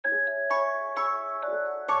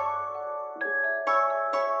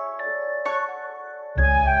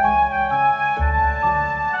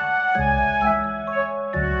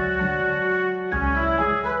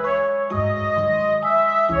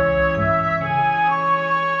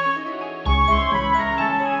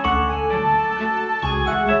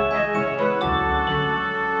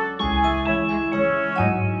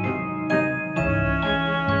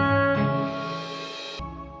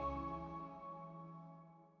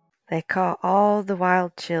They caught all the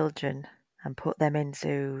wild children and put them in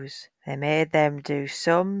zoos. They made them do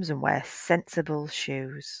sums and wear sensible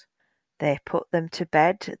shoes. They put them to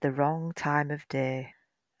bed at the wrong time of day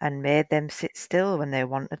and made them sit still when they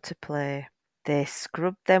wanted to play. They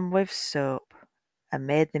scrubbed them with soap and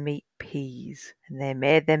made them eat peas, and they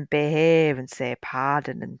made them behave and say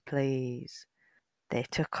pardon and please. They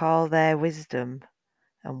took all their wisdom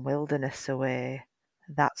and wilderness away.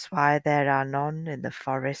 That's why there are none in the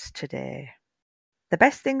forest today. The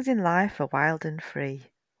best things in life are wild and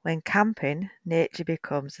free. When camping, nature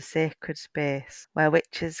becomes a sacred space where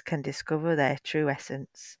witches can discover their true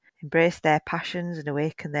essence, embrace their passions and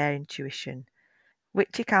awaken their intuition.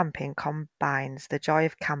 Witchy camping combines the joy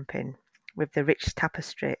of camping with the rich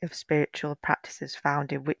tapestry of spiritual practices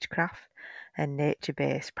found in witchcraft and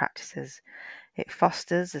nature-based practices. It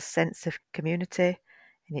fosters a sense of community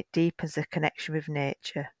and it deepens the connection with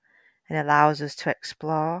nature and allows us to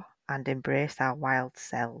explore and embrace our wild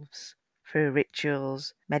selves. Through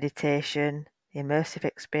rituals, meditation, immersive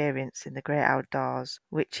experience in the great outdoors,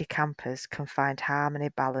 witchy campers can find harmony,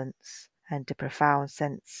 balance, and a profound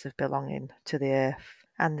sense of belonging to the earth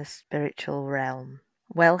and the spiritual realm.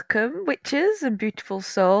 Welcome, witches and beautiful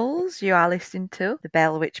souls. You are listening to the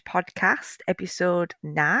Bell Witch Podcast, episode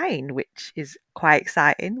 9, which is quite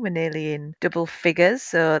exciting. We're nearly in double figures,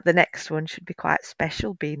 so the next one should be quite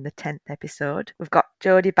special, being the 10th episode. We've got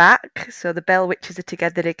Jodie back, so the Bell Witches are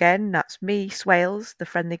together again. That's me, Swales, the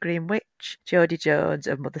Friendly Green Witch, Jodie Jones,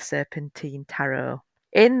 and Mother Serpentine Tarot.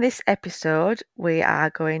 In this episode, we are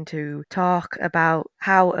going to talk about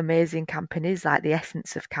how amazing camping is, like the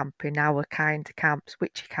essence of camping, our kind of camps,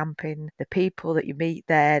 witchy camping, the people that you meet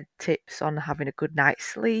there, tips on having a good night's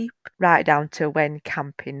sleep, right down to when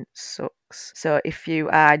camping sucks. So if you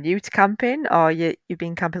are new to camping or you've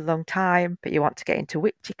been camping a long time but you want to get into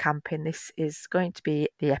witchy camping, this is going to be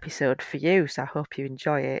the episode for you, so I hope you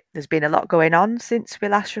enjoy it. There's been a lot going on since we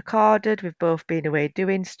last recorded. We've both been away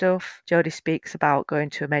doing stuff. Jodie speaks about going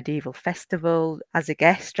to a medieval festival as a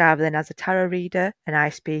guest rather than as a tarot reader, and I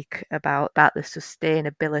speak about the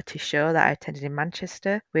sustainability show that I attended in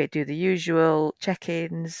Manchester. We do the usual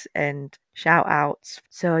check-ins and shout outs.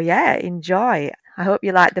 So yeah, enjoy. I hope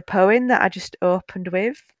you like the poem that I just opened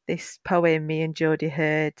with. This poem me and Jodie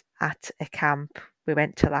heard at a camp we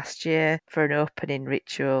went to last year for an opening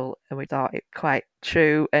ritual, and we thought it quite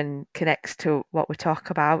true and connects to what we talk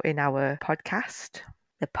about in our podcast.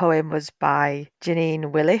 The poem was by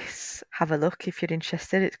Janine Willis. Have a look if you're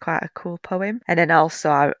interested. It's quite a cool poem. And then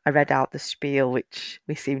also I read out the spiel, which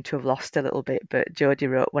we seem to have lost a little bit, but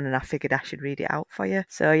Jodie wrote one and I figured I should read it out for you.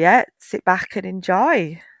 So yeah, sit back and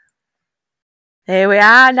enjoy. Here we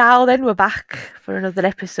are now then, we're back for another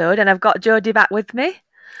episode and I've got Jodie back with me.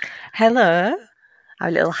 Hello.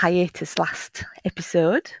 Our little hiatus last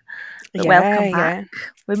episode. But welcome back. Yeah.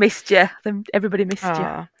 We missed you. Everybody missed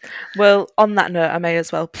you. Well, on that note, I may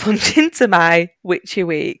as well plunge into my witchy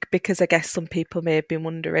week because I guess some people may have been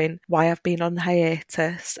wondering why I've been on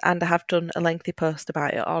hiatus, and I have done a lengthy post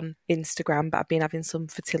about it on Instagram, but I've been having some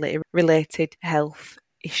fertility-related health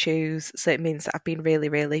issues, so it means that I've been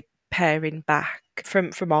really paring back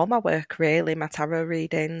from all my work, really, my tarot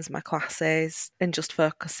readings, my classes, and just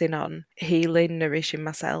focusing on healing, nourishing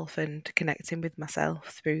myself and connecting with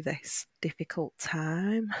myself through this difficult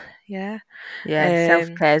time. Yeah,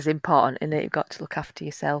 self-care is important, isn't it? You've got to look after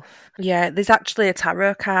yourself. Yeah, there's actually a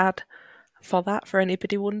tarot card for that, for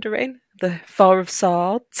anybody wondering. The Four of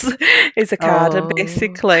Swords is a card, and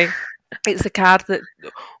basically it's a card that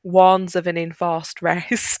warns of an enforced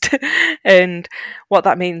rest, and what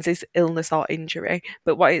that means is illness or injury.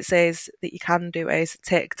 But what it says that you can do is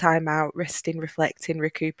take time out, resting, reflecting,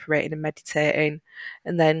 recuperating and meditating,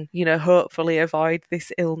 and then, hopefully avoid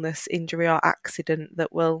this illness, injury or accident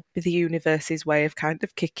that will be the universe's way of kind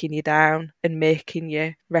of kicking you down and making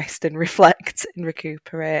you rest and reflect and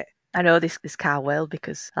recuperate. I know this card well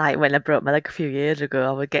because, like, when I broke my leg a few years ago,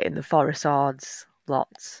 I was getting the Four of Swords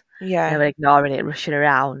lots. Yeah. And I was ignoring it, rushing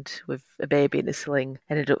around with a baby in a sling.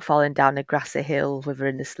 Ended up falling down a grassy hill with her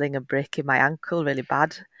in the sling and breaking my ankle really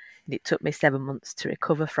bad. And it took me 7 months to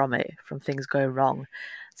recover from it, from things going wrong.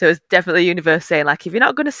 So it was definitely the universe saying, like, if you're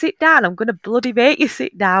not going to sit down, I'm going to bloody make you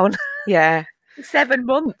sit down. Yeah. 7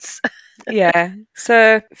 months. Yeah.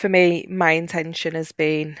 So for me, my intention has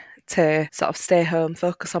been to sort of stay home,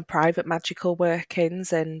 focus on private magical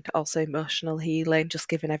workings and also emotional healing, just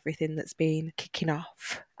given everything that's been kicking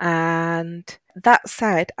off. And that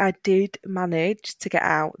said, I did manage to get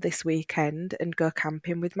out this weekend and go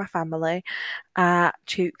camping with my family at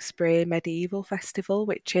Tewkesbury Medieval Festival,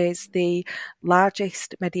 which is the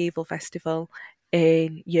largest medieval festival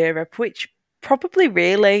in Europe, which probably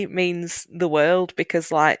really means the world,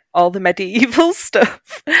 because like all the medieval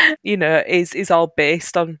stuff, you know, is all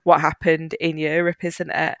based on what happened in Europe,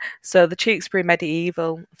 isn't it? So the Tewkesbury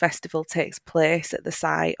Medieval Festival takes place at the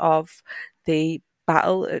site of the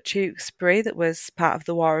battle at Tewkesbury that was part of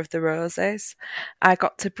the War of the Roses. I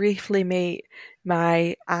got to briefly meet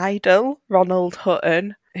my idol, Ronald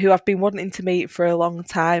Hutton, who I've been wanting to meet for a long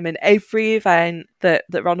time, and every event that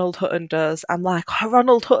Ronald Hutton does, I'm like, oh,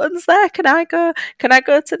 Ronald Hutton's there, can I go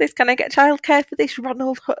to this, can I get childcare for this,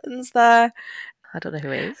 Ronald Hutton's there. I don't know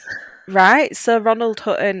who it is. Right, so Ronald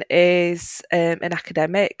Hutton is an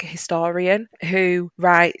academic historian who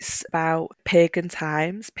writes about pagan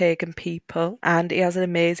times, pagan people, and he has an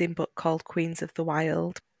amazing book called Queens of the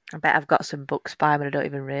Wild. I bet I've got some books by him and I don't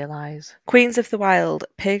even realise. Queens of the Wild,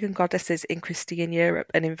 Pagan Goddesses in Christian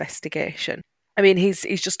Europe, an Investigation. I mean, he's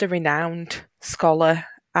just a renowned scholar,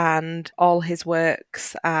 and all his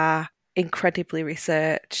works are incredibly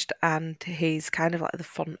researched, and he's kind of like the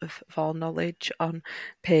font of all knowledge on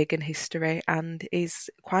pagan history, and is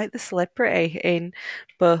quite the celebrity in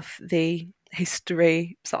both the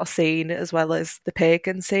history sort of scene as well as the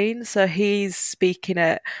pagan scene. So he's speaking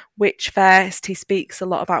at Witchfest, he speaks a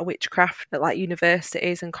lot about witchcraft at like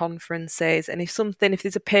universities and conferences, and if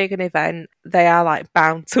there's a pagan event, they are like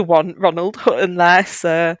bound to want Ronald Hutton there,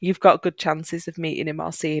 so you've got good chances of meeting him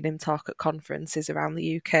or seeing him talk at conferences around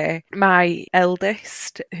the UK. My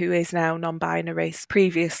eldest, who is now non-binary,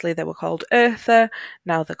 previously they were called Eartha,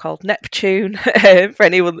 now they're called Neptune, for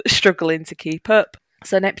anyone that's struggling to keep up.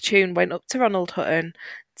 So Neptune went up to Ronald Hutton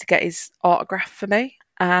to get his autograph for me,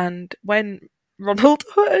 and when Ronald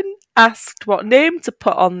Hutton asked what name to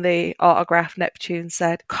put on the autograph, Neptune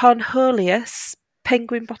said, Cornelius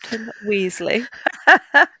Penguin Bottom Weasley.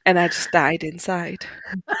 And I just died inside.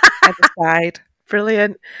 I just died.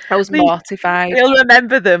 Brilliant. I was mortified. You'll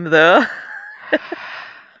remember them though.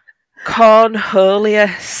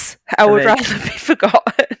 Cornelius. I would rather be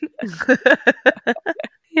forgotten.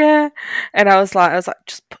 Yeah. And I was like,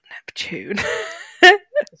 just put Neptune.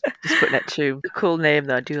 Just put Neptune. Cool name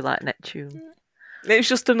though. I do like Neptune. It was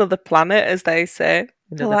just another planet, as they say.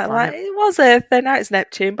 Like, it was Earth, then now it's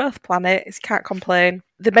Neptune, both planets, can't complain.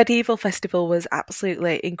 The medieval festival was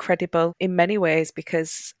absolutely incredible in many ways,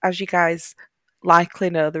 because as you guys likely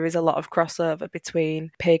know, there is a lot of crossover between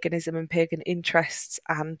paganism and pagan interests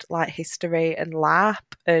and like history and LARP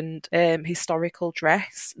and historical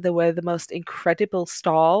dress. There were the most incredible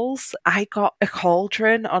stalls. I got a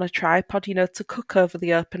cauldron on a tripod, you know, to cook over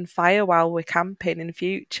the open fire while we're camping in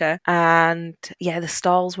future. And yeah, the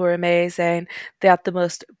stalls were amazing. They had the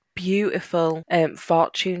most beautiful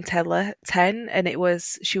fortune teller 10, and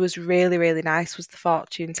she was really, really nice, was the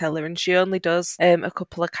fortune teller, and she only does a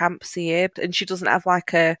couple of camps a year, and she doesn't have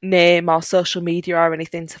like a name or social media or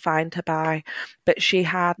anything to find her by, but she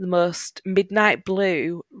had the most midnight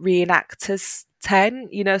blue reenactors 10,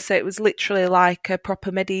 you know, so it was literally like a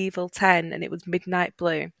proper medieval 10, and it was midnight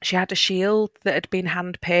blue. She had a shield that had been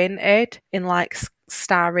hand painted in like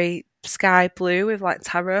starry sky blue with like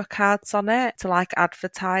tarot cards on it to like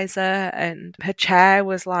advertise her, and her chair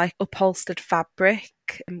was like upholstered fabric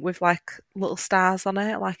with like little stars on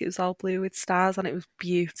it, like it was all blue with stars on it. It was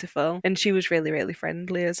beautiful, and she was really, really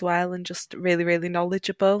friendly as well, and just really, really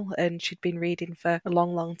knowledgeable, and she'd been reading for a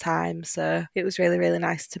long, long time, so it was really, really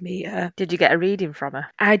nice to meet her. Did you get a reading from her?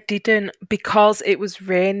 I didn't, because it was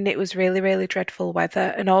raining, it was really, really dreadful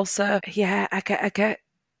weather, and also I get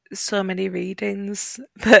so many readings,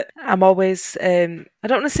 but I'm always I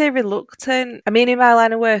don't want to say reluctant. I mean, in my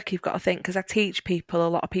line of work, you've got to think, because I teach people, a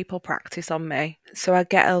lot of people practice on me, so I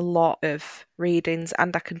get a lot of readings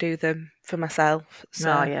and I can do them for myself,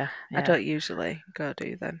 so I don't usually go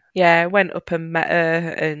do them. I went up and met her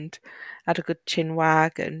and had a good chin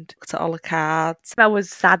wag and looked at all the cards. I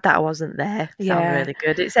was sad that I wasn't there. Sounds really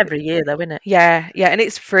good. It's every year though, isn't it? Yeah, and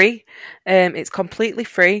it's free. It's completely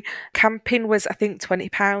free. Camping was, I think,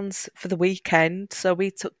 £20 for the weekend, so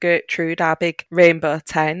we took Gertrude, our big rainbow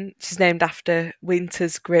tent. She's named after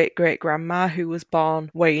Winter's great-great-grandma, who was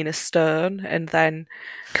born weighing a stone, and then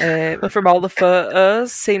from all the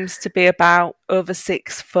photos, seems to be about over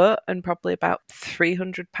 6 foot and probably about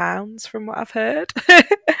 £300 from what I've heard.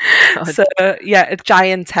 So a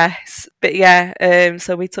giantess. But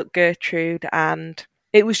so we took Gertrude, and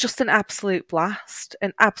it was just an absolute blast.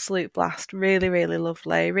 Really, really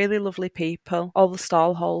lovely people. All the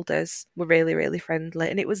stall holders were really, really friendly,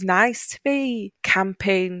 and it was nice to be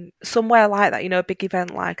camping somewhere like that, you know, a big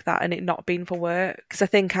event like that, and it not being for work, because I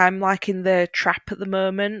think I'm like in the trap at the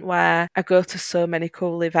moment where I go to so many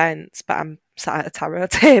cool events, but I'm sat at a tarot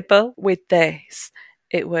table. With this,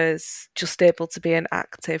 it was just able to be an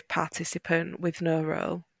active participant with no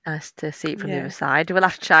role. Nice to see it from the other side. We'll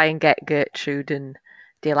have to try and get Gertrude and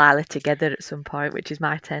Delilah together at some point, which is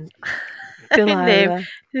my tent. Delilah.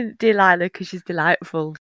 Delilah, because she's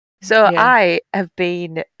delightful. So I have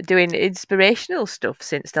been doing inspirational stuff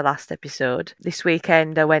since the last episode. This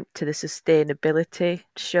weekend I went to the sustainability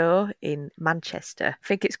show in Manchester. I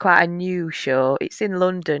think it's quite a new show. It's in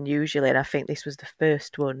London usually, and I think this was the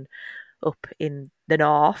first one up in the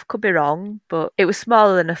north. Could be wrong, but it was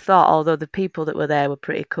smaller than I thought, although the people that were there were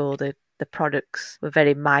pretty cool. The products were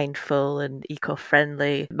very mindful and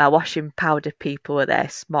eco-friendly. My washing powder people were there,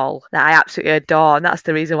 small, that I absolutely adore, and that's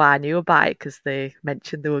the reason why I knew about it, because they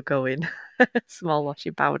mentioned they were going. Small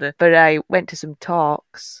washing powder. But I went to some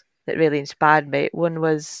talks that really inspired me. One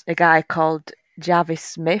was a guy called Jarvis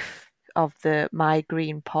Smith of the My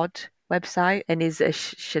Green Pod website, and he's a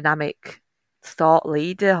Shamanic thought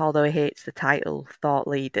leader, although he hates the title thought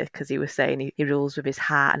leader, because he was saying he rules with his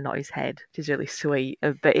heart and not his head, which is really sweet.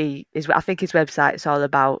 But I think his website's all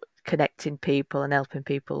about connecting people and helping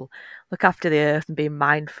people look after the earth and being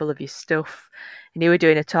mindful of your stuff. And he was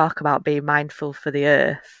doing a talk about being mindful for the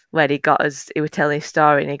earth, where he was telling his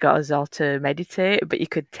story and he got us all to meditate, but you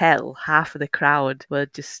could tell half of the crowd were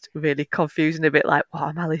just really confused and a bit like, what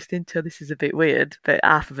am I listening to? This is a bit weird. But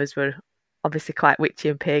half of us were obviously quite witchy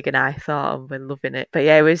and pagan, I thought, and we're loving it. But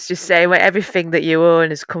yeah, it was just saying everything that you own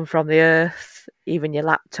has come from the earth, even your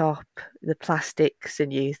laptop, the plastics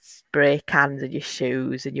and your spray cans and your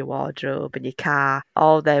shoes and your wardrobe and your car,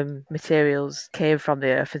 all them materials came from the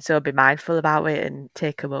earth. And so be mindful about it and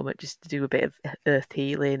take a moment just to do a bit of earth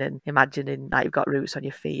healing and imagining like you've got roots on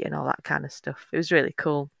your feet and all that kind of stuff. It was really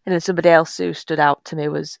cool. And then somebody else who stood out to me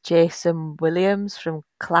was Jason Williams from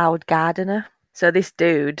Cloud Gardener. So this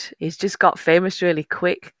dude, he's just got famous really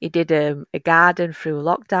quick. He did a garden through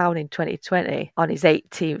lockdown in 2020 on his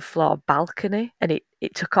 18th floor balcony, and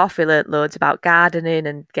it took off. He learnt loads about gardening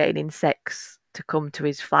and getting insects to come to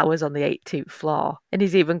his flowers on the 18th floor. And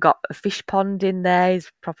he's even got a fish pond in there. He's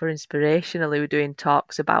proper inspirational. He was doing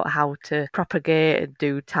talks about how to propagate and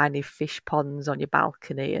do tiny fish ponds on your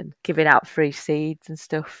balcony and giving out free seeds and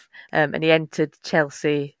stuff. And he entered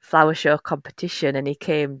Chelsea Flower Show competition and he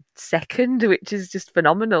came second, which is just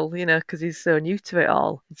phenomenal, because he's so new to it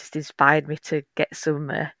all. It just inspired me to get some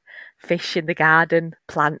fish in the garden,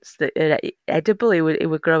 plants that are edible. He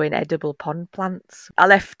were growing edible pond plants. I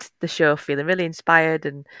left the show feeling really inspired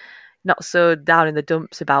and not so down in the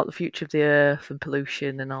dumps about the future of the earth and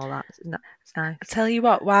pollution and all that. It's nice. I tell you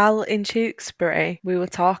what, while in Tewkesbury, we were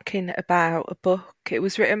talking about a book. It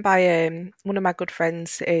was written by one of my good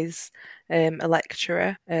friends, is a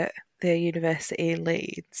lecturer at the university in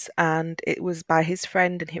Leeds, and it was by his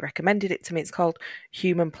friend and he recommended it to me. It's called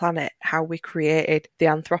Human Planet, How We Created the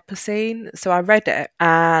Anthropocene. So I read it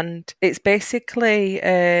and it's basically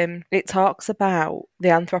it talks about the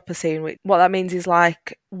Anthropocene. What that means is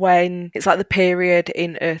when it's like the period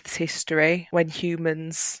in Earth's history when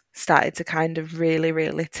humans started to kind of really,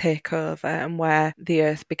 really take over, and where the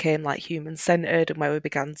earth became like human-centered and where we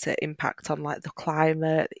began to impact on like the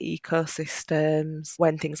climate, the ecosystems,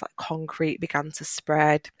 when things like concrete began to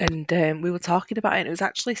spread. And we were talking about it, and it was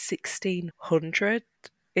actually 1600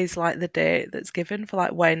 is like the date that's given for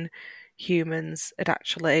like when humans had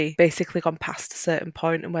actually basically gone past a certain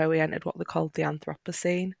point and where we entered what they called the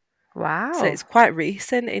Anthropocene. Wow. So it's quite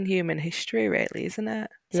recent in human history, really, isn't it?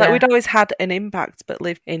 It's like we'd always had an impact, but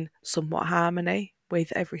lived in somewhat harmony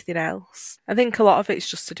with everything else. I think a lot of it's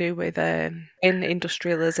just to do with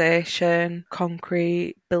industrialisation,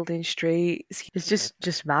 concrete, building streets. It's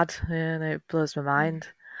just mad. Yeah, it blows my mind.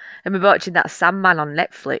 And we're watching that Sandman on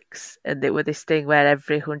Netflix, and it was this thing where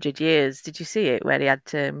every 100 years, did you see it, where he had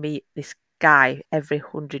to meet this guy every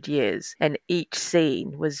 100 years, and each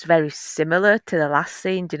scene was very similar to the last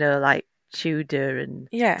scene, like Tudor and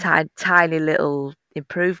tiny little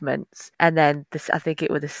improvements. And then I think it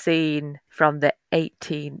was the scene from the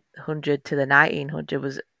 1800 to the 1900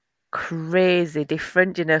 was crazy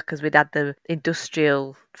different, because we'd had the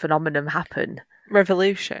industrial phenomenon happen.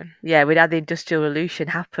 Revolution. Yeah, we'd had the industrial revolution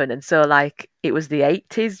happen, and so it was the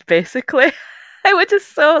 80s basically. I was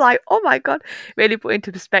just so oh my God, really put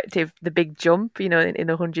into perspective the big jump, in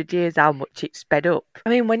 100 years, how much it sped up. I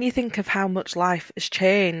mean, when you think of how much life has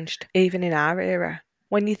changed, even in our era,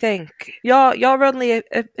 when you think, you're only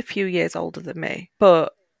a few years older than me,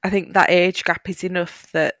 but I think that age gap is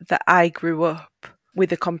enough that I grew up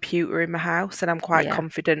with a computer in my house, and I'm quite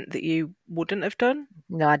confident that you wouldn't have done.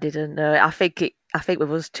 No, I didn't know. I think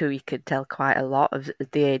with us two, you could tell quite a lot of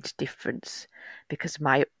the age difference because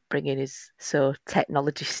my upbringing is so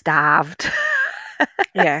technology starved.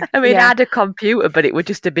 Yeah. I mean, I yeah. had a computer, but it was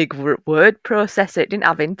just a big word processor. It didn't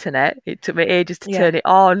have internet. It took me ages to turn it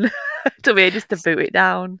on. It took me ages to boot it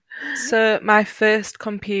down. So my first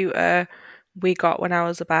computer we got when I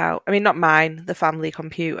was about, I mean, not mine, the family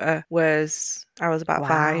computer I was about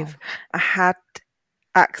 5. I had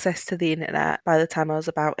access to the internet by the time I was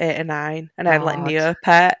about 8 or 9, and I had like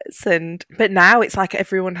Neopets, but now it's like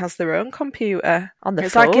everyone has their own computer on the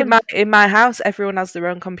it's phone. Like in my house everyone has their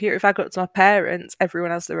own computer. If I go up to my parents,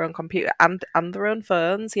 everyone has their own computer and their own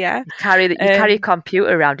phones. You carry a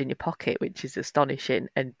computer around in your pocket, which is astonishing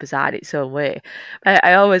and bizarre in its own way.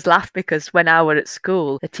 I always laugh because when I were at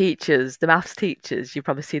school, the maths teachers, you've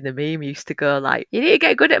probably seen the meme, used to go like, you need to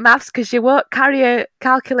get good at maths because you won't carry a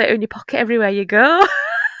calculator in your pocket everywhere you go.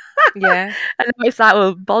 Yeah. And it's like,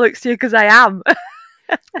 well, bollocks to you because I am.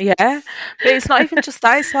 Yeah, but it's not even just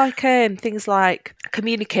that. It's like things like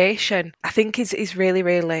communication, I think is really,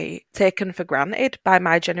 really taken for granted by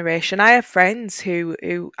my generation. I have friends who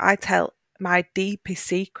I tell my deepest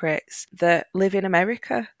secrets that live in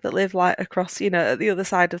America, that live like across, at the other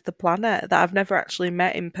side of the planet, that I've never actually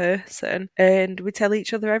met in person. And we tell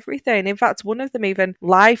each other everything. In fact, one of them even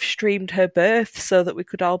live streamed her birth so that we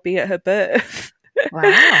could all be at her birth.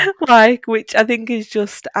 Wow. Which I think is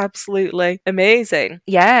just absolutely amazing.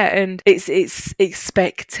 Yeah, and it's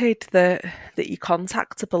expected that you're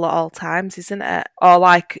contactable at all times, isn't it? Or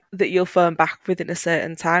like that you'll phone back within a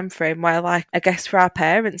certain time frame, where like I guess for our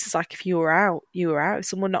parents it's like if you were out, you were out. If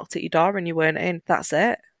someone knocked at your door and you weren't in, that's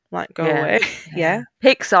it. Like, go away. Yeah.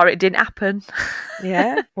 Pixar, it didn't happen.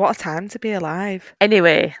 Yeah. What a time to be alive.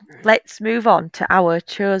 Anyway, let's move on to our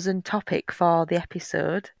chosen topic for the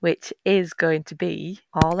episode, which is going to be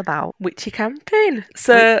all about witchy camping.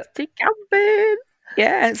 So, witchy camping.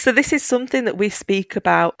 Yeah, so this is something that we speak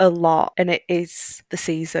about a lot, and it is the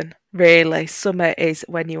season. Really, summer is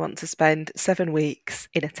when you want to spend 7 weeks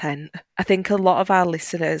in a tent. I think a lot of our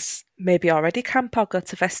listeners maybe already camp or go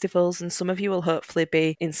to festivals, and some of you will hopefully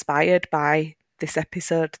be inspired by this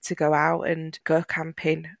episode to go out and go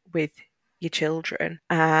camping with your children.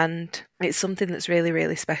 And it's something that's really,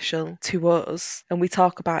 really special to us, and we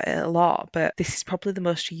talk about it a lot, but this is probably the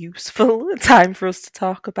most useful time for us to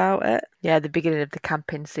talk about it. Yeah, the beginning of the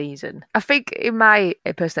camping season. I think in my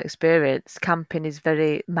personal experience, camping is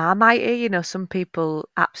very Marmite-y. Some people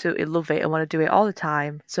absolutely love it and want to do it all the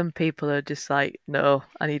time. Some people are just like, no,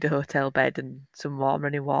 I need a hotel bed and some warm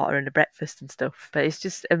running water and a breakfast and stuff. But it's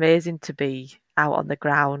just amazing to be out on the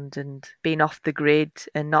ground and being off the grid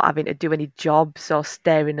and not having to do any jobs or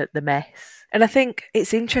staring at the mess. And I think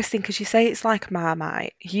it's interesting because you say it's like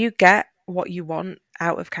Marmite. You get what you want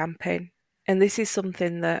out of camping. And this is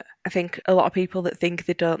something that I think a lot of people that think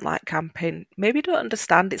they don't like camping maybe don't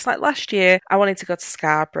understand. It's like last year, I wanted to go to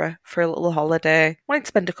Scarborough for a little holiday. I wanted to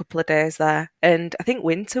spend a couple of days there. And I think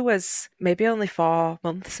winter was maybe only 4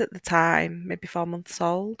 months at the time, maybe 4 months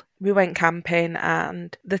old. We went camping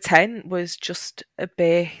and the tent was just a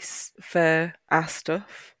base for our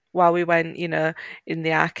stuff. While we went, in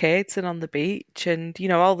the arcades and on the beach and,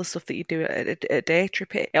 all the stuff that you do at a day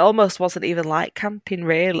trip, it almost wasn't even like camping,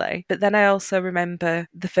 really. But then I also remember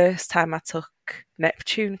the first time I took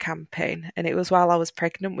Neptune camping, and it was while I was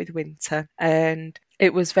pregnant with Winter. And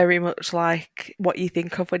it was very much like what you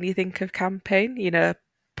think of when you think of camping,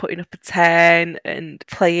 putting up a tent and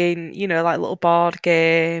playing, like little board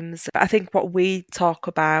games. I think what we talk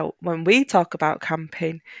about when we talk about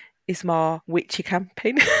camping is more witchy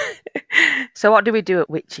camping. So what do we do at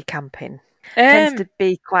witchy camping? Tends to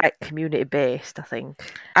be quite community based, I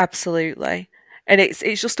think. Absolutely. And it's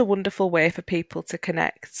just a wonderful way for people to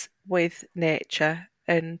connect with nature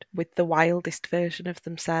and with the wildest version of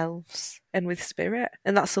themselves and with spirit.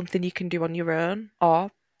 And that's something you can do on your own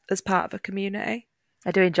or as part of a community.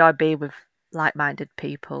 I do enjoy being with like-minded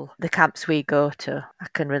people. The camps we go to, I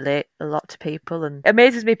can relate a lot to people, and it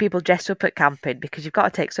amazes me people dress up at camping because you've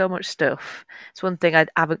got to take so much stuff. It's one thing I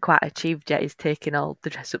haven't quite achieved yet is taking all the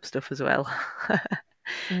dress-up stuff as well.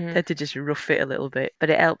 Tend to just rough it a little bit, but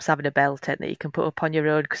it helps having a bell tent that you can put up on your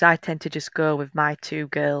own, because I tend to just go with my 2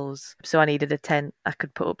 girls, so I needed a tent I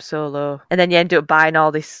could put up solo, and then you end up buying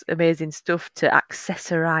all this amazing stuff to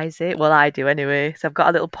accessorize it. Well, I do anyway. So I've got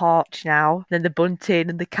a little porch now, and then the bunting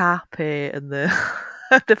and the carpet and the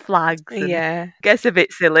the flags. Yeah, gets a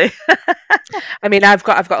bit silly. I mean, I've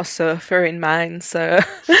got a sofa in mine, so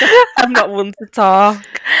I'm not one to talk.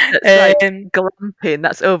 That's like glamping.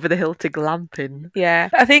 That's over the hill to glamping. Yeah,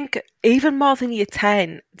 I think even more than your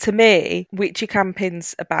tent, to me, witchy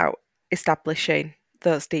camping's about establishing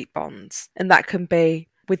those deep bonds, and that can be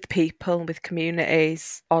with people, with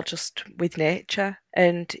communities, or just with nature.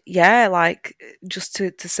 And yeah, like just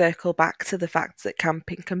to circle back to the fact that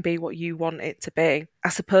camping can be what you want it to be. I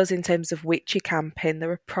suppose in terms of witchy camping,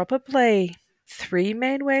 there are probably 3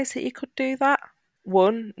 main ways that you could do that.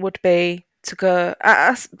 One would be to go,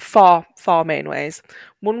 four main ways.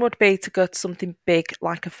 One would be to go to something big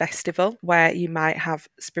like a festival where you might have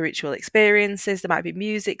spiritual experiences. There might be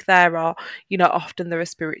music there, or, often there are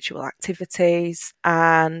spiritual activities.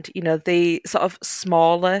 And, the sort of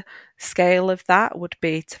smaller scale of that would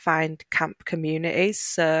be to find camp communities.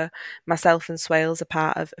 So myself and Swales are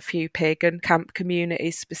part of a few pagan camp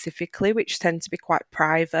communities specifically, which tend to be quite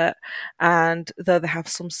private. And though they have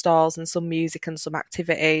some stalls and some music and some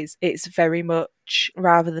activities, it's very much,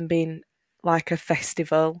 rather than being like a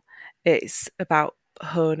festival, it's about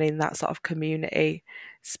honing that sort of community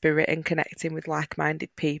spirit and connecting with like-minded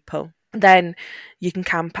people. Then you can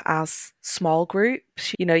camp as small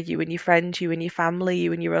groups, you and your friends, you and your family,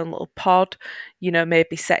 you and your own little pod,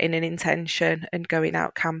 maybe setting an intention and going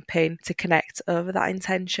out camping to connect over that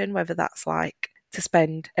intention, whether that's like to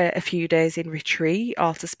spend a few days in retreat,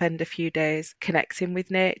 or to spend a few days connecting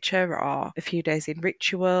with nature, or a few days in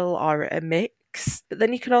ritual, or a mix. But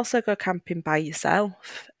then you can also go camping by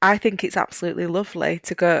yourself. I think it's absolutely lovely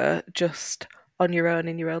to go just on your own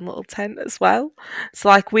in your own little tent as well. So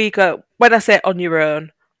like we go, when I say on your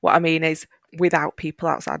own, what I mean is without people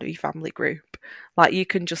outside of your family group. Like you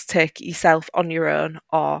can just take it yourself on your own,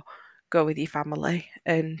 or go with your family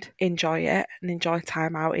and enjoy it and enjoy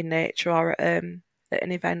time out in nature, or at an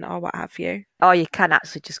event or what have you. Or you can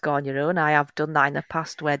actually just go on your own. I have done that in the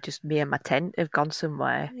past, where just me and my tent have gone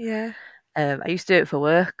somewhere. Yeah. I used to do it for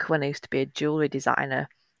work when I used to be a jewellery designer.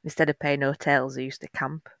 Instead of paying hotels, I used to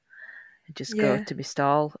camp and just go to my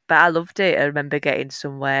stall. But I loved it. I remember getting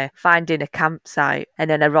somewhere, finding a campsite, and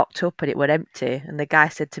then I rocked up and it were empty. And the guy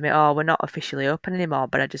said to me, "Oh, we're not officially open anymore,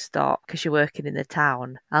 but I just thought, because you're working in the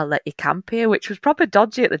town, I'll let you camp here," which was probably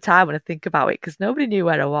dodgy at the time when I think about it, because nobody knew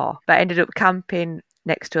where I was. But I ended up camping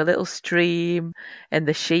next to a little stream, and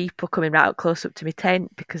the sheep were coming right up close up to my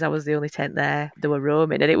tent because I was the only tent there. They were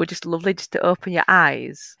roaming, and it was just lovely just to open your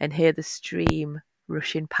eyes and hear the stream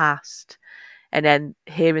rushing past, and then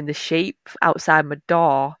hearing the sheep outside my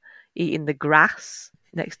door eating the grass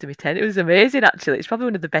next to my tent. It was amazing, actually. It's probably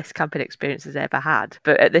one of the best camping experiences I ever had.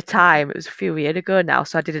 But at the time, it was a few years ago now,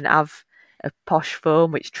 so I didn't have a posh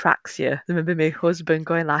phone which tracks you. I remember my husband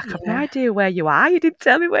going like, "I've no idea where you are. You didn't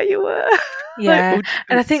tell me where you were." Yeah,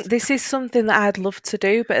 and I think this is something that I'd love to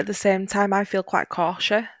do, but at the same time I feel quite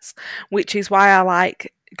cautious, which is why I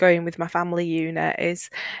like going with my family unit.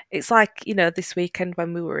 It's like, this weekend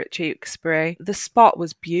when we were at Tewkesbury, the spot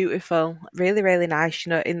was beautiful, really, really nice,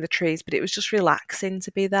 in the trees, but it was just relaxing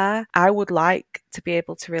to be there. I would like to be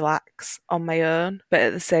able to relax on my own, but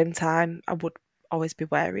at the same time I would always be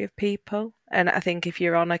wary of people. And I think if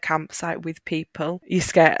you're on a campsite with people, you're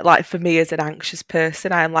scared. Like for me as an anxious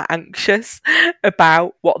person, I'm like anxious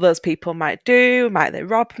about what those people might do. Might they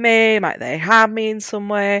rob me? Might they harm me in some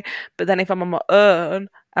way? But then if I'm on my own,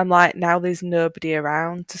 I'm like, now there's nobody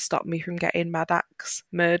around to stop me from getting Mad Axe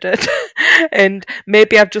murdered. And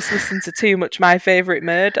maybe I've just listened to too much My Favourite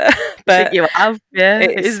Murder. But I think you have, yeah.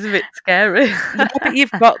 It is a bit scary. Yeah, but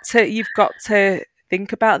you've got to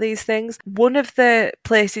think about these things. One of the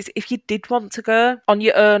places, if you did want to go on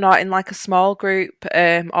your own or in like a small group,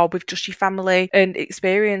 or with just your family, and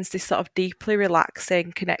experience this sort of deeply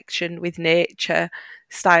relaxing connection with nature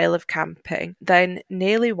style of camping, then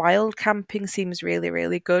Nearly Wild camping seems really,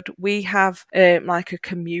 really good. We have like a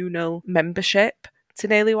communal membership to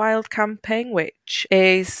Nearly Wild camping, which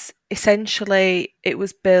is essentially, it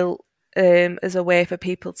was built as a way for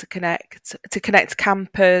people to connect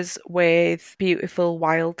campers with beautiful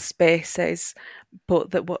wild spaces,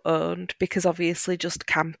 but that were owned, because obviously just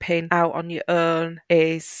camping out on your own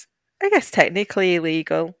is, I guess, technically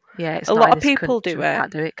illegal. Yeah, it's a lot of people do it. We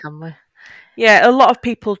can't do it, can we? Yeah, a lot of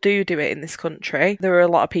people do it in this country. There are a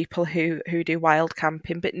lot of people who do wild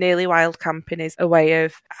camping, but Nearly Wild camping is a way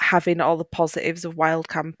of having all the positives of wild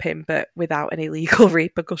camping, but without any legal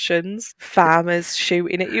repercussions. Farmers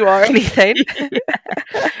shooting at you or anything.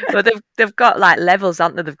 Well, they've got like levels,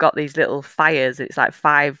 aren't they? They've got these little fires. It's like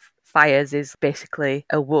 5 fires is basically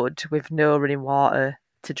a wood with no running water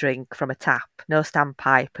to drink from a tap, no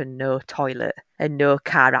standpipe and no toilet and no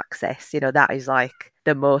car access. That is like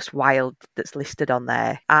the most wild that's listed on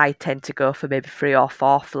there. I tend to go for maybe 3 or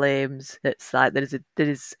 4 flames. That's like there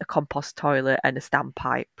is a compost toilet and a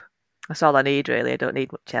standpipe. That's all I need, really. I don't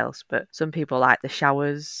need much else. But some people like the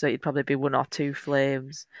showers, so it'd probably be 1 or 2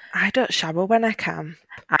 flames. I don't shower when I camp.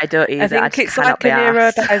 I don't either. I think it's like a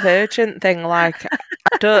neurodivergent thing. Like,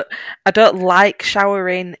 I don't like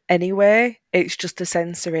showering anyway. It's just a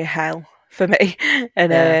sensory hell for me.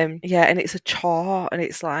 And and it's a chore, and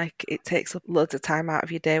it's like it takes up loads of time out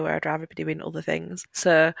of your day where I'd rather be doing other things.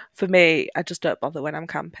 So for me, I just don't bother when I'm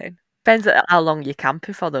camping. Depends on how long you're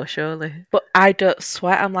camping for, though, surely. But I don't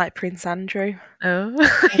sweat. I'm like Prince Andrew. Oh.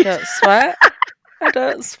 I don't sweat. I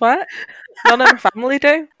don't sweat. None of my family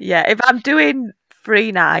do. Yeah, if I'm doing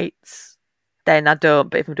 3 nights, then I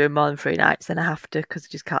don't. But if I'm doing more than 3 nights, then I have to, because I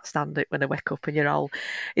just can't stand it when I wake up and you're all...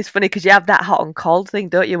 It's funny because you have that hot and cold thing,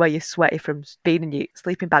 don't you, where you're sweaty from being in your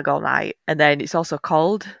sleeping bag all night, and then it's also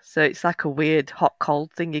cold. So it's like a weird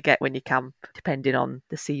hot-cold thing you get when you camp, depending on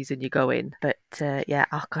the season you go in. But yeah,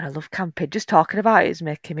 oh God, I love camping. Just talking about it is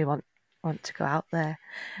making me want to go out there.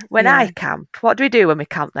 When I camp, what do we do when we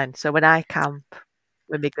camp then? So when I camp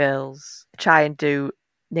with my girls, try and do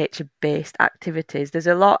nature-based activities. There's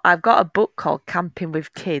a lot. I've got a book called Camping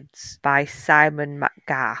with Kids by Simon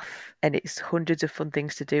McGarth, and it's hundreds of fun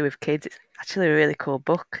things to do with kids. It's actually a really cool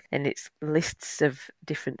book, and it's lists of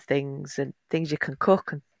different things and things you can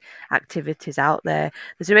cook and activities out there.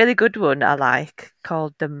 There's a really good one I like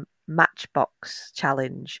called the Matchbox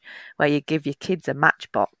Challenge, where you give your kids a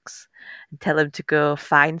matchbox and tell them to go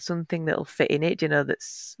find something that'll fit in it,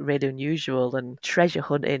 that's really unusual, and treasure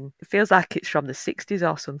hunting. It feels like it's from the 60s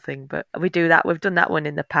or something, but we do that. We've done that one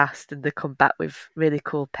in the past, and they come back with really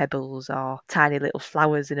cool pebbles or tiny little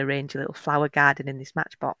flowers and arrange a little flower garden in this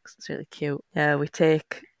matchbox. It's really cute. We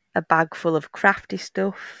take a bag full of crafty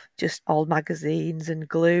stuff, just old magazines and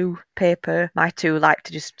glue, paper. My two like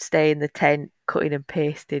to just stay in the tent, cutting and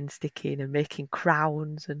pasting, sticking and making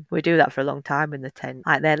crowns, and we do that for a long time in the tent,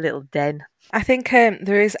 like their little den. I think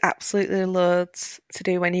there is absolutely loads to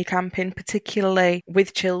do when you're camping, particularly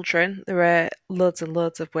with children. There are loads and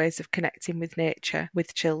loads of ways of connecting with nature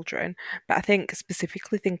with children, but I think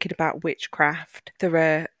specifically thinking about witchcraft, there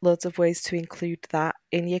are loads of ways to include that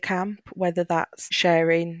in your camp, whether that's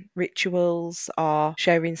sharing rituals or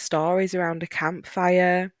sharing stories around a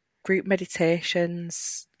campfire, group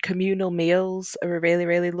meditations. Communal meals are a really,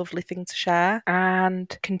 really lovely thing to share,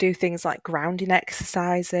 and can do things like grounding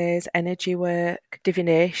exercises, energy work,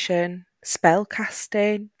 divination, spell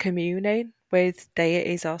casting, communing with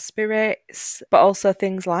deities or spirits, but also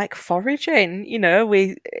things like foraging.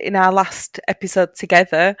 We, in our last episode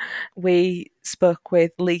together, we spoke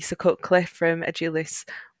with Lisa Cutcliffe from Agilis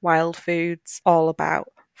Wild Foods all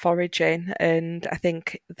about foraging, and I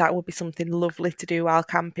think that would be something lovely to do while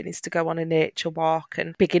camping, is to go on a nature walk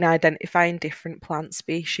and begin identifying different plant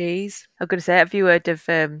species. I'm going to say, have you heard of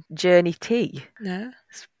Journey Tea? No.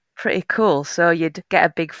 It's pretty cool. So you'd get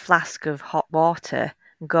a big flask of hot water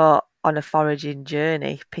and go on a foraging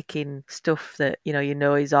journey, picking stuff that you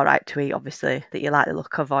know is all right to eat, obviously, that you like the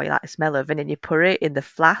look of or you like the smell of, and then you put it in the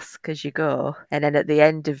flask as you go, and then at the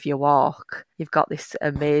end of your walk you've got this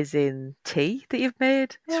amazing tea that you've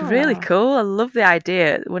made. It's really cool. I love the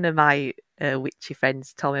idea. One of my witchy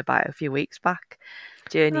friends told me about it a few weeks back,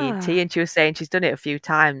 Journey Tea, and she was saying she's done it a few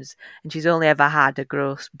times and she's only ever had a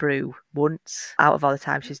gross brew once out of all the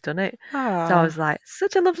times she's done it. So I was like,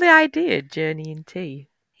 such a lovely idea, Journey and Tea.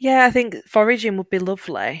 Yeah, I think foraging would be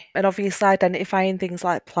lovely. And obviously identifying things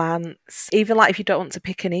like plants, even like if you don't want to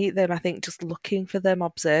pick and eat them, I think just looking for them,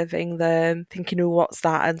 observing them, thinking, oh, what's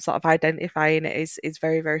that? And sort of identifying it is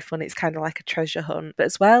very, very fun. It's kind of like a treasure hunt. But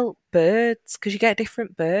as well, birds, because you get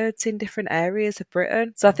different birds in different areas of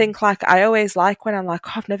Britain. So I think I always like when I'm like,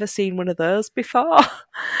 oh, I've never seen one of those before.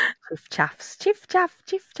 Chiff chaffs, chiff chaff,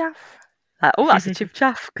 chiff chaff. Oh, that's a chiff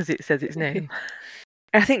chaff because it says its name.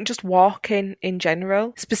 I think just walking in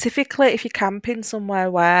general, specifically if you're camping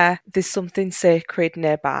somewhere where there's something sacred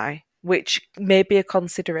nearby, which may be a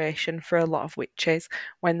consideration for a lot of witches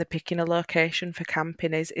when they're picking a location for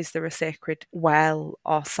camping, is there a sacred well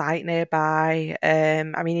or site nearby?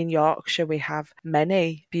 In Yorkshire we have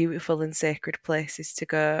many beautiful and sacred places to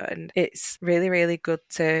go, and it's really, really good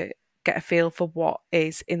to get a feel for what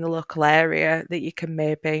is in the local area that you can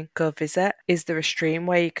maybe go visit. Is there a stream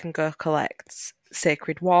where you can go collect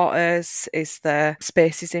sacred waters? Is there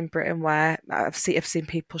spaces in Britain where I've seen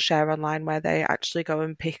people share online where they actually go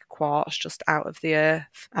and pick quartz just out of the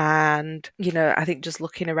earth? And I think just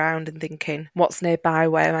looking around and thinking, what's nearby,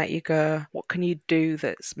 where might you go, what can you do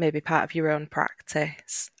that's maybe part of your own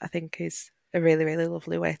practice, I think is a really, really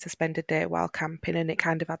lovely way to spend a day while camping, and it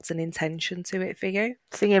kind of adds an intention to it for you.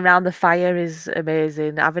 Singing around the fire is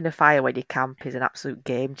amazing. Having a fire when you camp is an absolute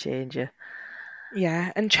game changer.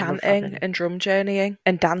 Yeah, and chanting and drum journeying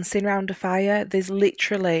and dancing round a fire. There's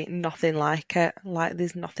literally nothing like it.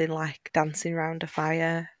 There's nothing like dancing round a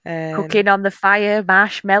fire. Cooking on the fire,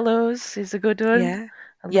 marshmallows is a good one. Yeah.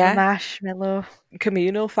 I love a marshmallow.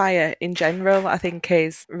 Communal fire in general, I think,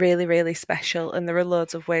 is really, really special, and there are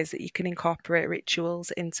loads of ways that you can incorporate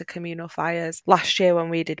rituals into communal fires. Last year when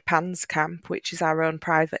we did Pan's Camp, which is our own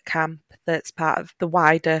private camp that's part of the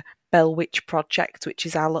wider Bell Witch project, which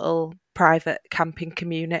is our little private camping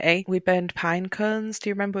community, we burned pine cones, do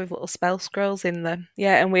you remember, with little spell scrolls in them?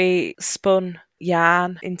 Yeah, and we spun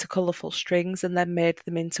yarn into colourful strings and then made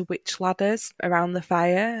them into witch ladders around the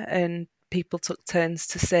fire, and people took turns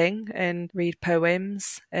to sing and read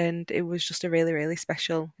poems, and it was just a really, really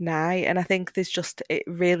special night. And I think it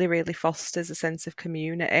really, really fosters a sense of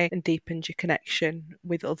community and deepens your connection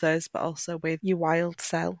with others, but also with your wild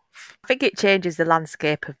self. I think it changes the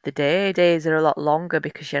landscape of the day. Days are a lot longer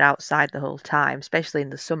because you're outside the whole time, especially in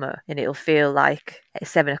the summer, and it'll feel like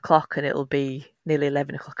it's 7 o'clock and it'll be nearly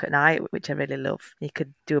 11 o'clock at night, which I really love. You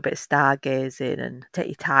could do a bit of stargazing and take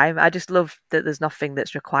your time. I just love that there's nothing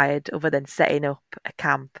that's required other than setting up a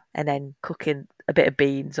camp and then cooking a bit of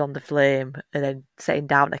beans on the flame and then setting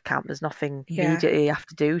down a camp. There's nothing immediately you have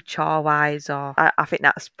to do chore-wise, or I think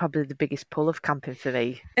that's probably the biggest pull of camping for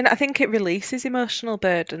me. And I think it releases emotional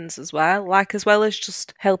burdens as well, as well as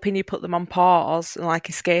just helping you put them on pause and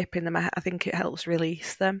escaping them. I think it helps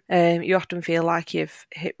release them. You often feel like you've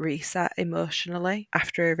hit reset emotionally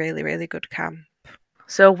after a really, really good camp.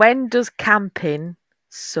 So when does camping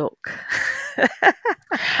suck?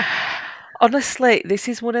 Honestly, this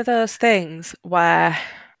is one of those things where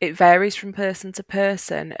it varies from person to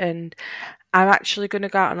person, and I'm actually going to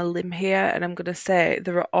go out on a limb here, and I'm going to say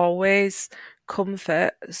there are always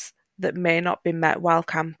comforts that may not be met while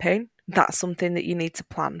camping. That's something that you need to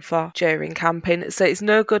plan for during camping. So it's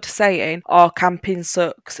no good saying, camping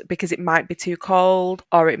sucks, because it might be too cold,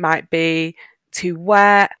 or it might be too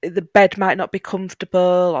wet, the bed might not be comfortable,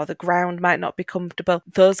 or the ground might not be comfortable.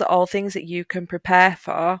 Those are all things that you can prepare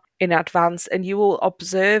for in advance, and you will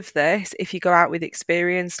observe this if you go out with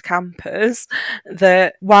experienced campers,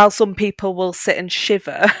 that while some people will sit and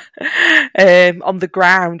shiver on the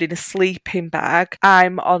ground in a sleeping bag,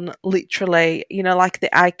 I'm on literally, like the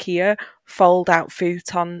IKEA fold out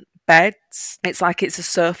futon beds. It's it's a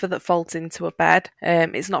sofa that folds into a bed.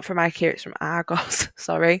 It's not from IKEA, it's from Argos,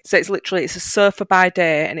 sorry. So it's a sofa by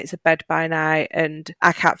day and it's a bed by night, and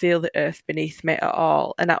I can't feel the earth beneath me at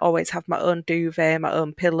all. And I always have my own duvet, my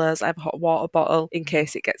own pillows. I have a hot water bottle in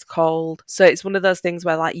case it gets cold. So it's one of those things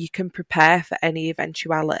where you can prepare for any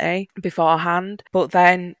eventuality beforehand, but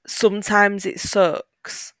then sometimes it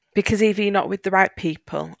sucks because either you're not with the right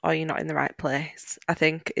people or you're not in the right place, I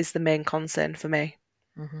think, is the main concern for me.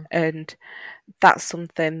 Mm-hmm. And that's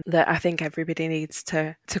something that I think everybody needs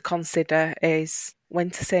to consider, is when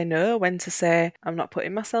to say no, when to say, I'm not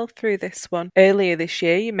putting myself through this one. Earlier this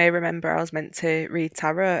year, you may remember I was meant to read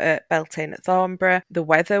tarot at Beltane at Thornborough. The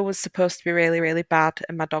weather was supposed to be really, really bad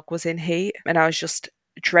and my dog was in heat, and I was just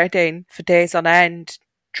dreading for days on end,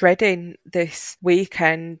 dreading this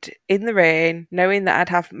weekend in the rain, knowing that I'd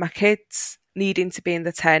have my kids needing to be in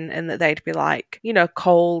the tent and that they'd be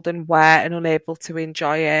cold and wet and unable to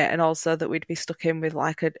enjoy it, and also that we'd be stuck in with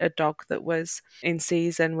a dog that was in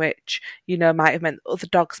season, which might have meant other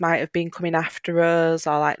dogs might have been coming after us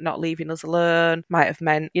or not leaving us alone, might have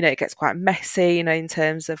meant it gets quite messy in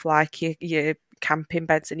terms of your camping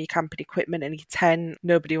beds and your camping equipment and your tent.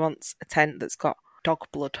 Nobody wants a tent that's got dog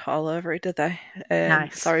blood all over it, do they?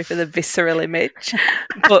 Nice. Sorry for the visceral image.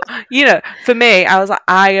 But, for me, I was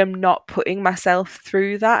I am not putting myself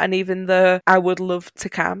through that. And even though I would love to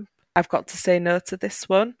camp, I've got to say no to this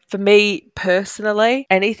one. For me personally,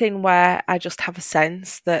 anything where I just have a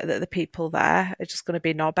sense that the people there are just going to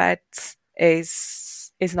be knobheads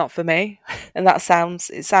is not for me. And it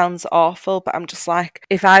sounds awful, but I'm just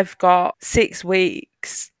if I've got 6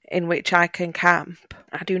 weeks in which I can camp,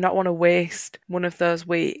 I do not want to waste one of those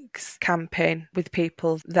weeks camping with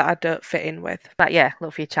people that I don't fit in with. But yeah,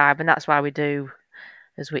 look for your tribe, and that's why we do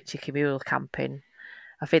as Witchy communal camping.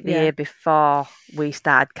 I think the year before we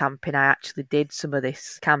started camping, I actually did some of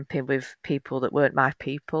this camping with people that weren't my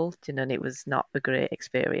people, and it was not a great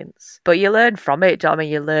experience. But you learn from it, do you know what I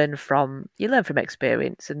mean? You learn from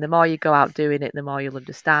experience, and the more you go out doing it, the more you'll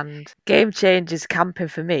understand. Game changers camping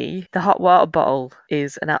for me. The hot water bottle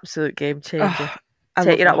is an absolute game changer.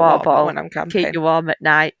 Take your hot water bottle when I'm camping. Keep you warm at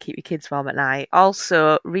night, keep your kids warm at night.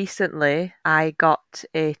 Also, recently, I got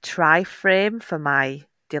a tri-frame for my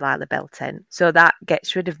Delilah Bell tent. So that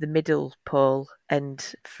gets rid of the middle pole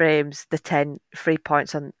and frames the tent 3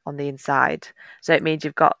 points on the inside. So it means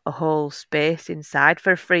you've got a whole space inside.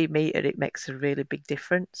 For a 3 metre, it makes a really big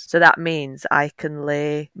difference. So that means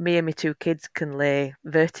me and my 2 kids can lay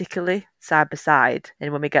vertically side by side,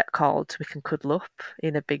 and when we get called, we can cuddle up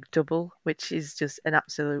in a big double, which is just an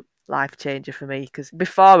absolute life changer for me, because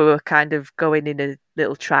before we were kind of going in a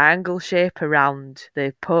little triangle shape around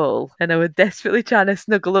the pole, and I was desperately trying to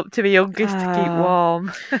snuggle up to my youngest to keep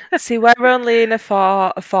warm. See, we're only in a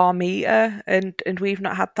 4 metre, and we've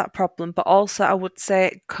not had that problem. But also, I would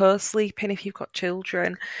say co-sleeping if you've got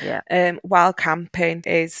children, while camping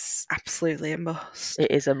is absolutely a must.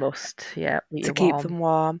 It is a must, yeah, to keep them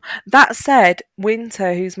warm. That said,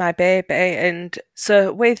 Winter, who's my baby, and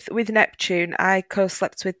so with Neptune, I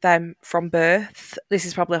co-slept with them from birth. This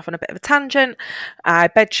is probably off on a bit of a tangent. I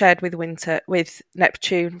bed shared with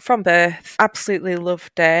Neptune from birth. Absolutely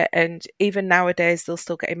loved it, and even nowadays they'll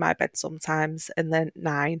still get in my bed sometimes, and they're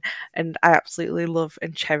 9, and I absolutely love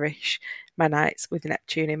and cherish my nights with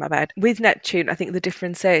Neptune in my bed. With Neptune, I think the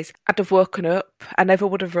difference is I'd have woken up, I never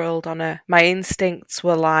would have rolled on her. My instincts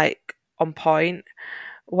were like on point.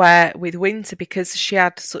 Where with Winter, because she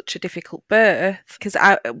had such a difficult birth, because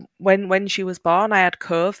when she was born, I had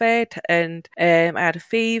COVID and I had a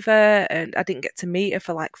fever, and I didn't get to meet her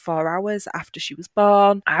for like 4 hours after she was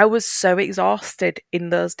born. I was so exhausted in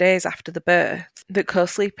those days after the birth that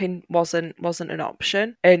co-sleeping wasn't an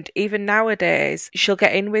option. And even nowadays, she'll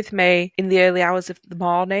get in with me in the early hours of the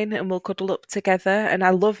morning and we'll cuddle up together, and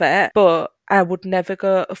I love it, but I would never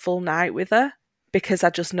go a full night with her, because I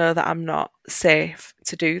just know that I'm not safe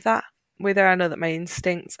to do that with her. I know that my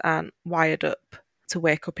instincts aren't wired up to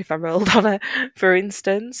wake up if I rolled on her, for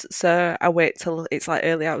instance. So I wait till it's like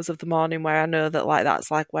early hours of the morning where I know that like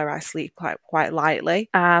that's like where I sleep quite lightly.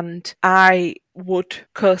 And I would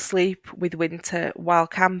co-sleep with Winter while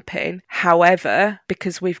camping. However,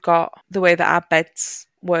 because we've got the way that our beds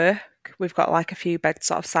work, we've got like a few beds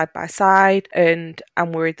sort of side by side, and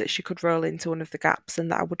I'm worried that she could roll into one of the gaps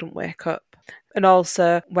and that I wouldn't wake up. And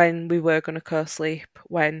also, when we were going to co-sleep,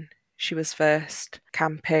 when she was first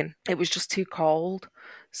camping, it was just too cold.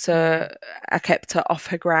 So I kept her off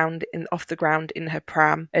the ground in her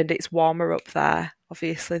pram, and it's warmer up there,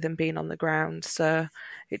 obviously, than being on the ground. So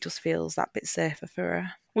it just feels that bit safer for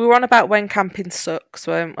her. We were on about when camping sucks,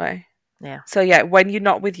 weren't we? Yeah. So yeah, when you're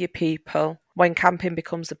not with your people, when camping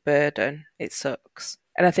becomes a burden, it sucks.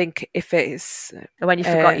 And I think if it's... when you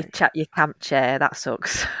forgot your camp chair, that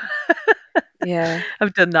sucks. Yeah.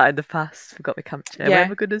 I've done that in the past. Forgot my camp chair. Where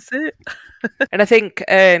am I going to sit? And I think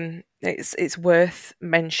it's worth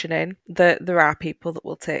mentioning that there are people that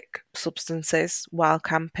will take substances while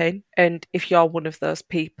camping. And if you're one of those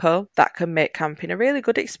people, that can make camping a really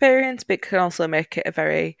good experience, but it can also make it a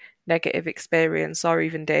very negative experience or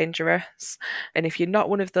even dangerous. And if you're not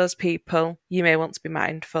one of those people, you may want to be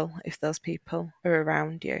mindful if those people are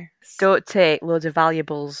around you. Don't take loads of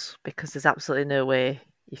valuables, because there's absolutely no way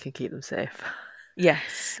you can keep them safe.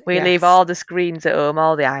 Yes. We leave all the screens at home,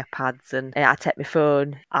 all the iPads, and I take my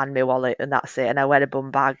phone and my wallet, and that's it. And I wear a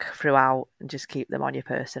bum bag throughout and just keep them on your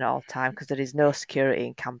person all the time, because there is no security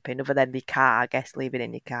in camping other than the car, I guess, leaving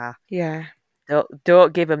in your car. Yeah.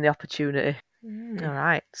 Don't give them the opportunity. All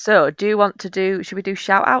right. So should we do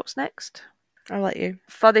shout outs next? I'll let you.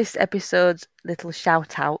 For this episode's little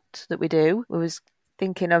shout out that we do, we was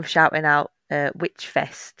thinking of shouting out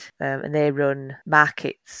Witchfest, and they run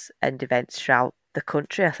markets and events throughout the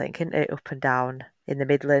country, I think, isn't it? Up and down in the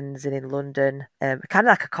Midlands and in London. Kind of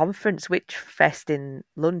like a conference. Witchfest in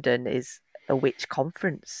London is a witch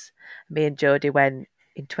conference. Me and Jodie went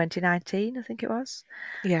in 2019, I think it was.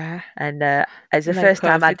 Yeah. And it's the first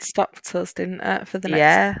time I'd stopped us, didn't it, for the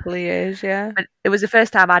next couple of years, yeah. But it was the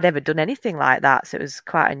first time I'd ever done anything like that, so it was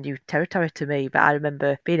quite a new territory to me. But I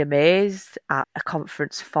remember being amazed at a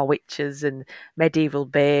conference for witches, and medieval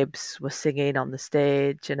babes were singing on the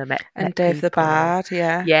stage, and I met Dave people. the Bard,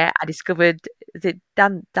 yeah. Yeah, I discovered, is it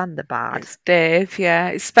Dan the Bard? It's Dave, yeah.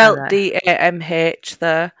 It's spelled DAMH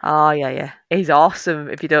though. Oh, yeah. He's awesome.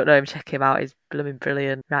 If you don't know him, check him out. He's blooming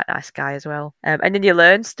brilliant. Right, nice guy as well. And then you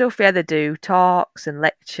learn stuff. Yeah, they do talks and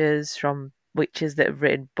lectures from witches that have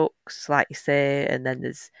written books, like you say. And then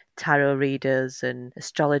there's tarot readers and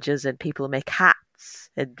astrologers and people who make hats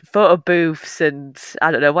and photo booths, and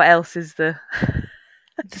I don't know, what else is there?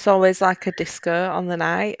 There's always like a disco on the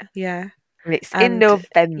night, yeah. And it's in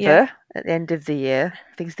November, at the end of the year.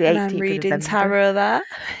 I think it's the 18th of November. I'm reading tarot there.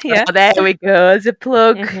 Yeah. Oh, there we go. As a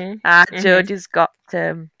plug. Jodie's got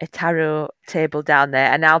a tarot table down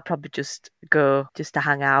there, and I'll probably just go just to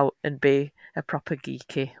hang out and be a proper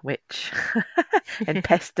geeky witch and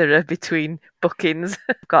pester her between bookings.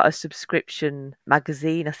 I've got a subscription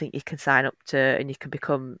magazine I think you can sign up to, and you can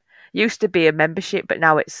become... Used to be a membership, but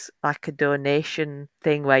now it's like a donation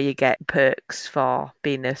thing where you get perks for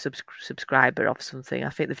being a subscriber of something. I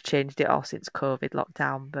think they've changed it all since COVID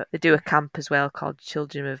lockdown, but they do a camp as well called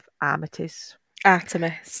Children of Artemis.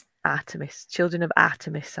 Children of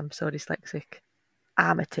Artemis. I'm so dyslexic.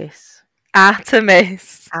 Artemis.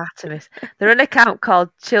 They run a camp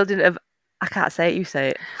called Children of... I can't say it, you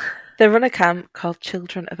say it. They run a camp called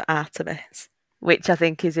Children of Artemis, which I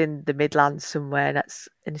think is in the Midlands somewhere. That's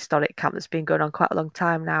an historic camp that's been going on quite a long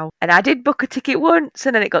time now. And I did book a ticket once,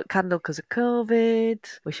 and then it got cancelled because of COVID.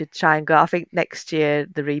 We should try and go. I think next year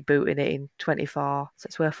they're rebooting it in 24, so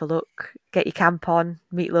it's worth a look. Get your camp on,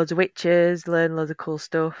 meet loads of witches, learn loads of cool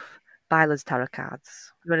stuff, buy loads of tarot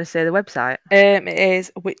cards. You want to say the website? It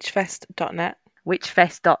is witchfest.net.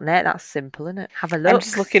 Witchfest.net, that's simple, isn't it? Have a look. I'm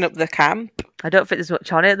just looking up the camp. I don't think there's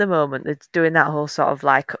much on it at the moment. They're doing that whole sort of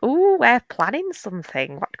like, oh, we're planning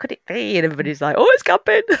something. What could it be? And everybody's like, oh, it's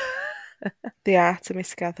camping. The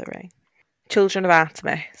Artemis Gathering. Children of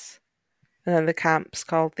Artemis. And then the camp's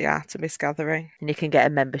called the Artemis Gathering. And you can get a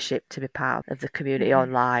membership to be part of the community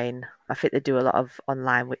online. I think they do a lot of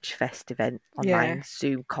online Witchfest events, online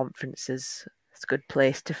Zoom conferences. It's a good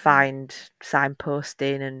place to find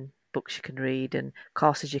signposting and books you can read and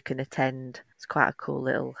courses you can attend. It's quite a cool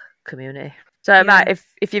little community. So Matt,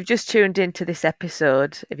 if you've just tuned into this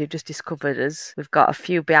episode, if you've just discovered us, we've got a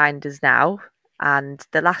few behind us now, and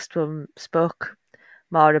the last one spoke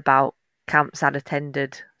more about camps I'd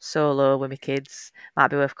attended solo with my kids. Might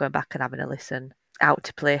be worth going back and having a listen. Out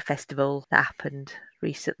to Play festival that happened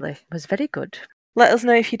recently. It was very good. Let us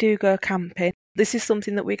know if you do go camping. This is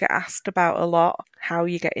something that we get asked about a lot, how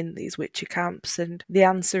you get in these witchy camps, and the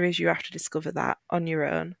answer is you have to discover that on your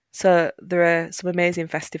own. So there are some amazing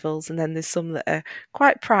festivals, and then there's some that are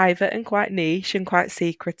quite private and quite niche and quite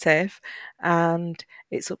secretive, and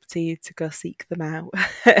it's up to you to go seek them out.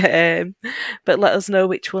 But let us know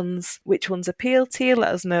which ones appeal to you.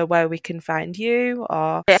 Let us know where we can find you.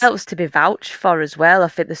 Or it helps to be vouched for as well. I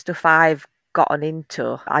think the stuff I've gotten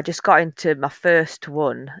into, I just got into my first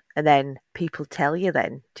one, and then people tell you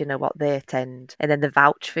then, do you know what they attend, and then they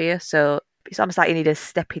vouch for you. So it's almost like you need a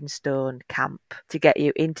stepping stone camp to get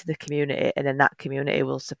you into the community, and then that community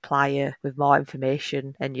will supply you with more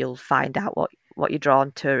information, and you'll find out what you're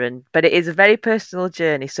drawn to. But it is a very personal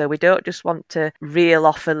journey, so we don't just want to reel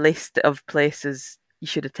off a list of places you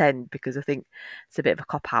should attend, because I think it's a bit of a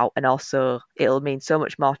cop-out, and also it'll mean so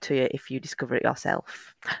much more to you if you discover it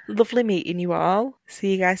yourself. Lovely meeting you all.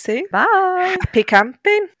 See you guys soon. Bye. Happy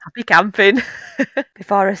camping. Happy camping.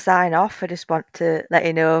 Before I sign off, I just want to let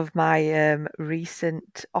you know of my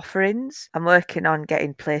recent offerings. I'm working on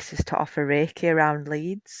getting places to offer Reiki around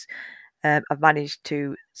Leeds. I've managed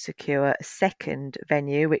to secure a second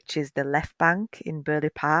venue, which is the Left Bank in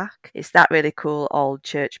Burley Park. It's that really cool old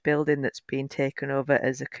church building that's been taken over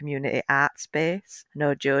as a community art space. I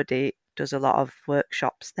know Jodie does a lot of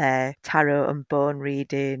workshops there, tarot and bone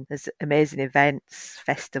reading. There's amazing events,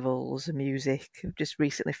 festivals, music. We've just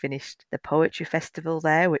recently finished the poetry festival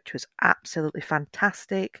there, which was absolutely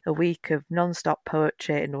fantastic. A week of non-stop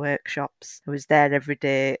poetry and workshops. I was there every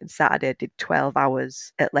day, and Saturday I did 12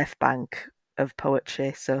 hours at Left Bank of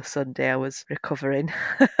poetry, so Sunday I was recovering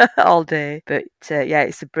all day. But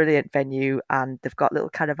it's a brilliant venue, and they've got little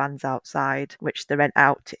caravans outside which they rent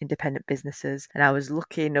out to independent businesses, and I was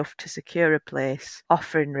lucky enough to secure a place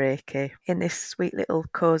offering Reiki in this sweet little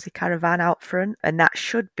cosy caravan out front, and that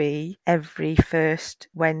should be every first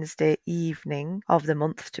Wednesday evening of the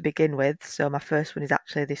month to begin with. So my first one is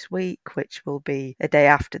actually this week, which will be a day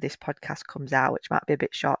after this podcast comes out, which might be a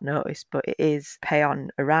bit short notice, but it is pay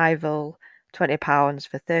on arrival, £20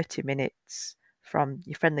 for 30 minutes from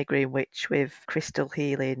your friendly green witch, with crystal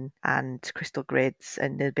healing and crystal grids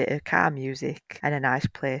and a bit of calm music and a nice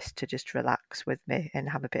place to just relax with me and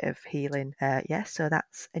have a bit of healing. So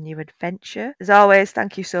that's a new adventure. As always,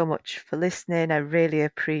 thank you so much for listening. I really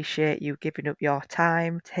appreciate you giving up your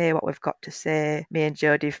time to hear what we've got to say. Me and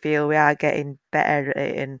Jodie feel we are getting better at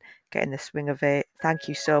it and getting the swing of it. Thank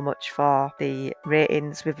you so much for the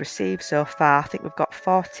ratings we've received so far. I think we've got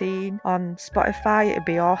 14 on Spotify. It'd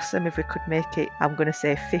be awesome if we could make it, I'm going to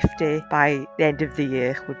say 50 by the end of the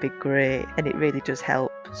year would be great. And it really does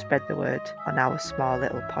help spread the word on our small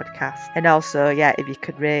little podcast. And also, if you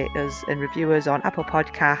could rate us and review us on Apple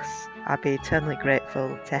Podcasts, I'd be eternally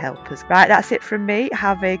grateful to help us. Right, that's it from me.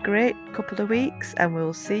 Have a great couple of weeks, and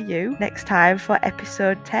we'll see you next time for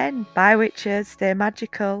episode 10. Bye, witches. Stay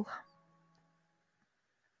magical.